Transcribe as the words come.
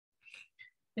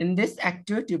In this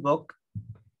activity book,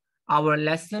 our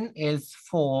lesson is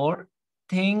for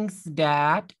things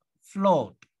that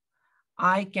float.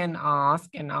 I can ask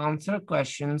and answer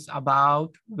questions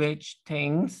about which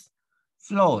things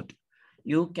float.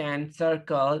 You can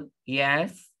circle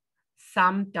yes,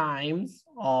 sometimes,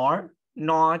 or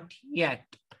not yet.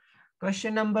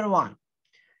 Question number 1.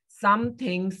 Some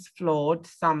things float,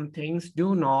 some things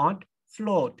do not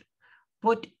float.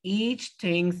 Put each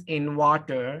thing in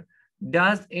water.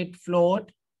 Does it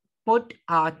float? Put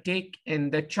a tick in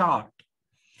the chart.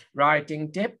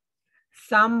 Writing tip.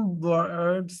 Some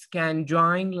words can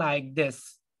join like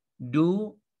this.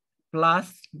 Do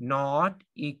plus not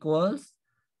equals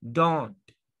don't.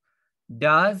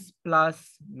 Does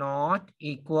plus not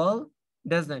equal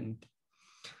doesn't.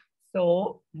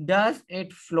 So does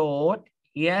it float?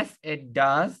 Yes, it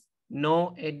does.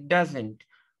 No, it doesn't.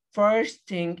 First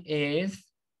thing is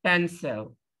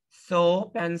pencil.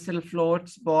 So pencil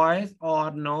floats, boys,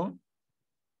 or no?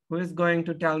 Who is going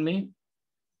to tell me?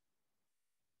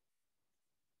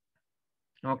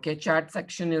 Okay, chat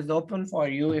section is open for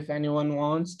you if anyone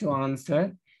wants to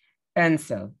answer.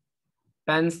 Pencil.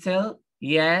 Pencil,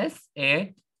 yes,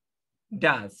 it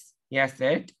does. Yes,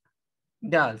 it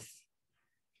does.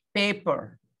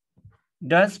 Paper.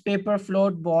 Does paper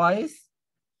float, boys?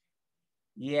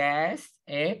 Yes,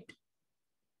 it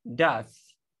does.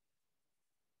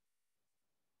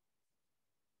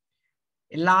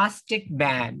 Elastic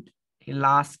band.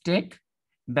 Elastic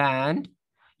band.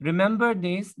 Remember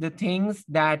this, the things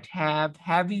that have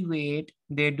heavy weight,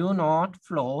 they do not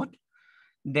float.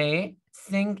 They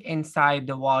sink inside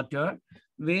the water,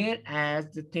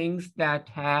 whereas the things that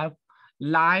have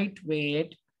light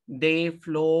weight, they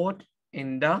float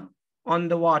on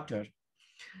the water.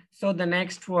 So the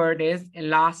next word is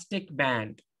elastic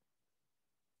band.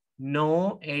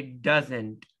 No, it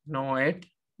doesn't. No, it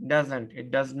doesn't.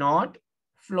 It does not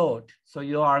float. So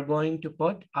you are going to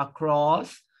put a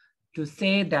cross to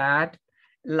say that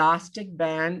elastic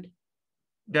band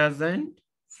doesn't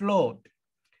float.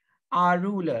 A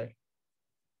ruler.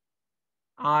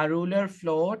 A ruler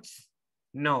floats?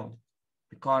 No,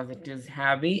 because it is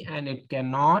heavy and it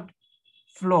cannot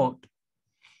float.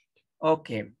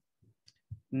 Okay,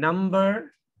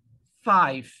 number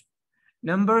 5.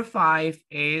 Number 5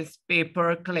 is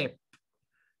paper clip.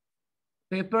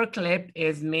 Paper clip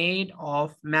is made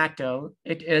of metal.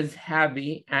 It is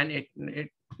heavy and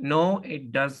no,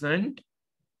 it doesn't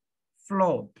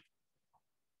float.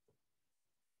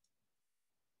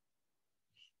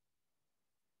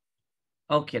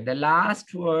 Okay, the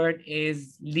last word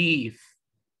is leaf.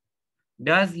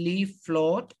 Does leaf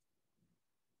float?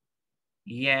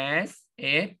 Yes,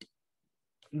 it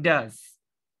does.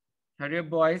 Hurry up,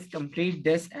 boys, complete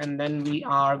this and then we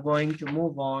are going to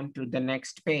move on to the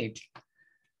next page.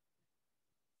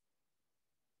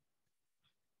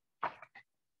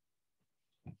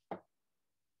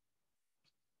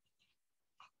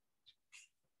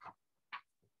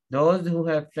 Those who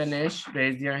have finished,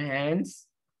 raise your hands.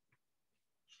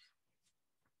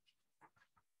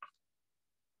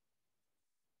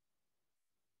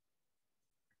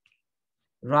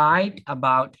 Write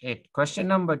about it. Question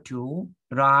number 2,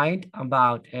 write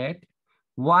about it.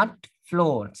 What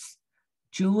floats?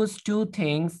 Choose 2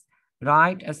 things,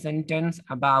 write a sentence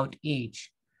about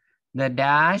each. The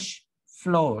dash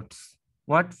floats.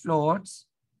 What floats?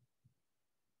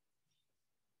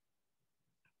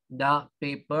 The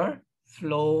paper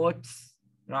floats.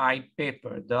 Write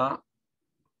paper. The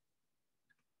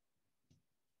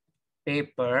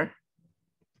paper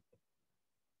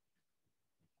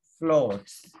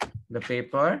floats. The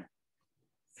paper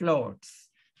floats.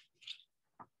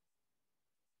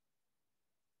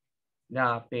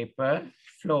 The paper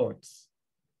floats.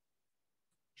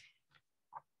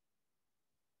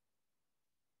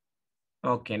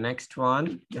 Okay, next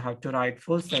one. You have to write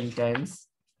full sentence.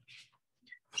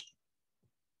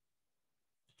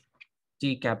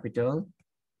 T capital.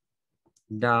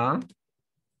 The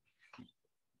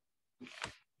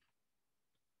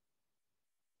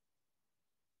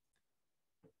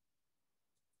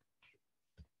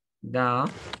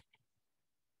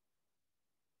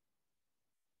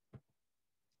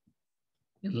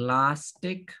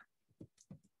elastic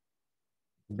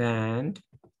band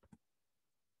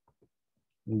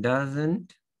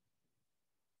doesn't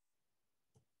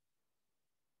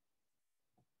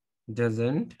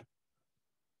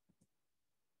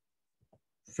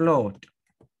float.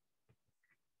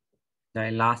 The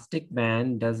elastic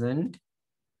band doesn't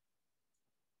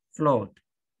float.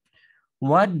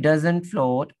 What doesn't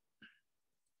float?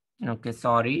 Okay,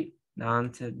 sorry. The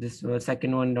answer, this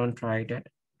second one, don't write it.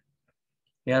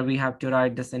 Here we have to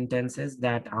write the sentences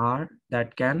that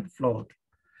can float.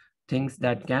 Things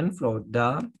that can float.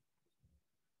 The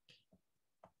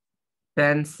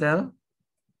pencil,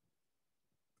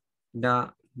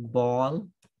 the ball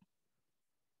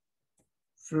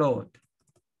float.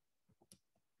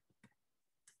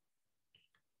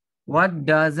 What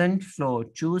doesn't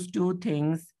float? Choose two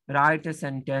things. Write a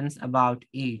sentence about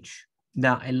each.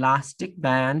 The elastic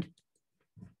band.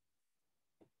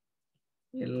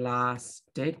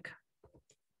 Elastic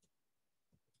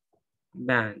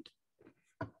band.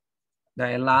 The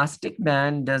elastic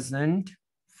band doesn't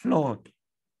float.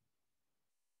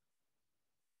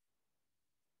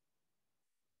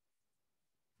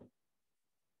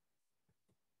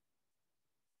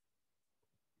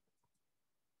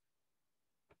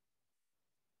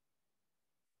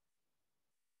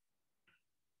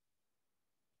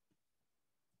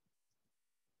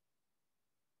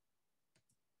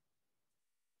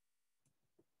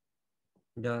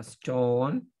 The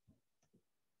stone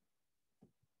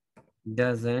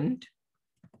doesn't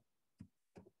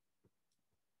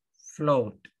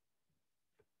float.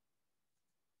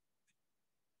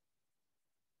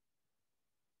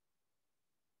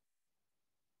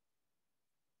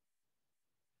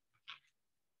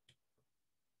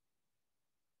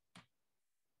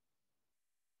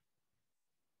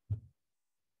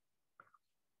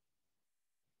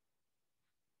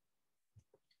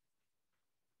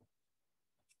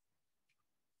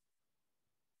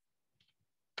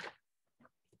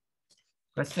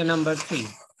 Question number 3.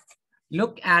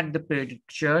 Look at the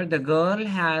picture. The girl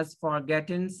has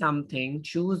forgotten something.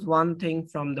 Choose one thing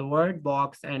from the word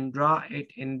box and draw it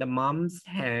in the mom's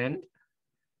hand.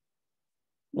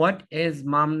 What is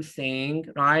mom saying?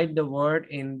 Write the word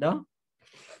in the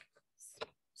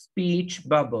speech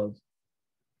bubble.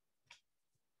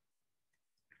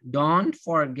 Don't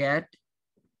forget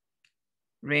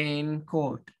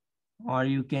raincoat, or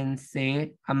you can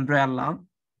say umbrella.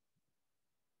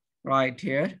 Right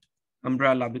here,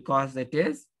 umbrella, because it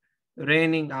is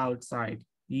raining outside.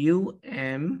 UMBRELLA,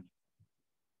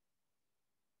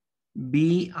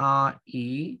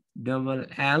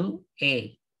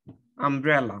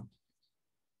 umbrella.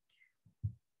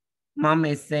 Mom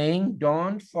is saying,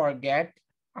 don't forget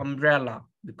umbrella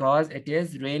because it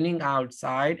is raining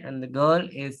outside, and the girl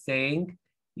is saying,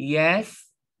 yes,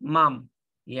 mom.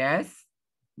 Yes,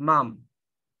 mom.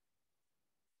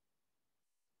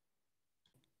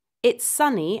 It's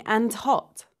sunny and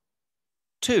hot.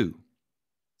 2,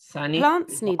 Sunny.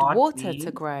 Plants need hot water means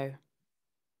to grow.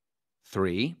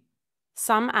 3,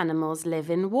 Some animals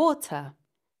live in water.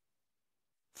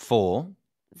 4,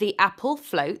 The apple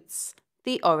floats.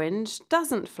 The orange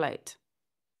doesn't float.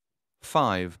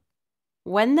 5,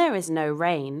 When there is no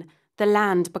rain, the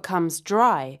land becomes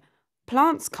dry.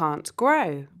 Plants can't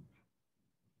grow.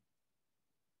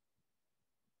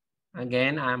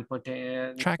 Again, I'm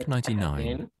putting Track 99.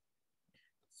 again,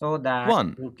 so that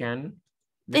 1, you can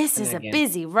This listen is a again.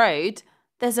 busy road.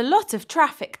 There's a lot of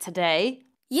traffic today.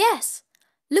 Yes,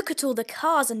 look at all the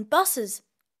cars and buses.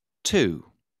 2,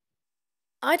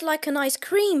 I'd like an ice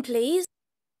cream, please.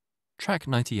 Track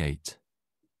 98.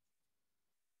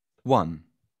 1,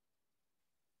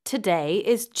 Today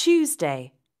is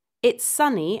Tuesday. It's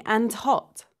sunny and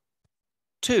hot.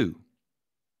 2,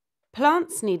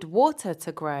 Plants need water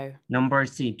to grow. Number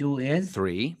C2 is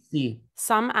 3, C.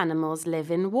 Some animals live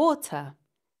in water.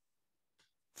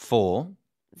 4,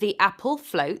 The apple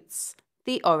floats.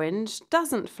 The orange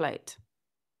doesn't float.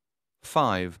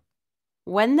 5,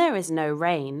 When there is no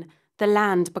rain, the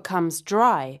land becomes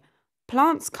dry.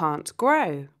 Plants can't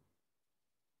grow.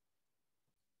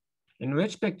 In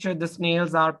which picture the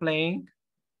snails are playing?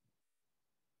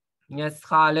 Yes,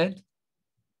 Khalid.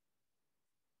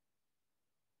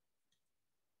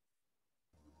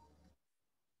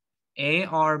 A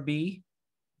or B?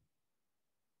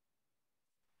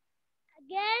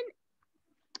 Again,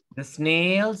 The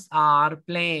snails are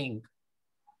playing.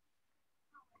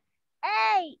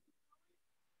 A.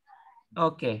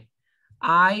 Okay.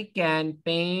 I can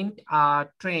paint a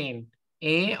train.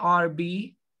 A or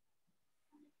B?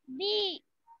 B.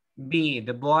 B.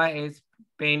 The boy is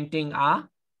painting a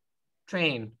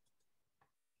train.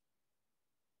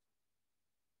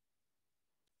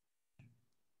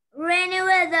 Rainy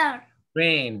weather.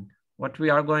 Rain. What we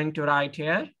are going to write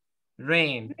here?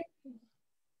 Rain.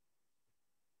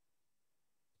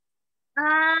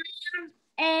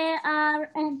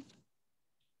 R-A-R-N.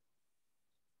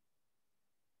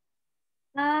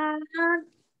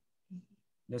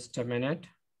 Just a minute.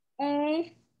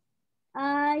 R-A-I-N.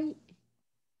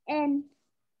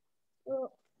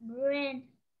 Rain.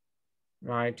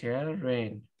 Right here,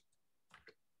 rain.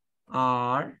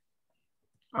 R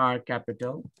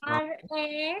capital.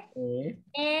 R-A-I-N.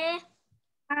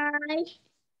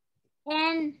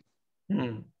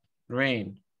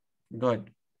 Rain.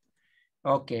 Good.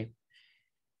 Okay.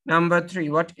 Number 3,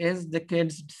 what is the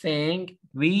kids saying?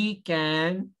 We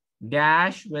can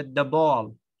dash with the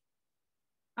ball.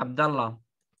 Abdullah.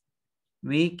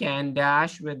 We can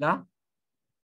dash with the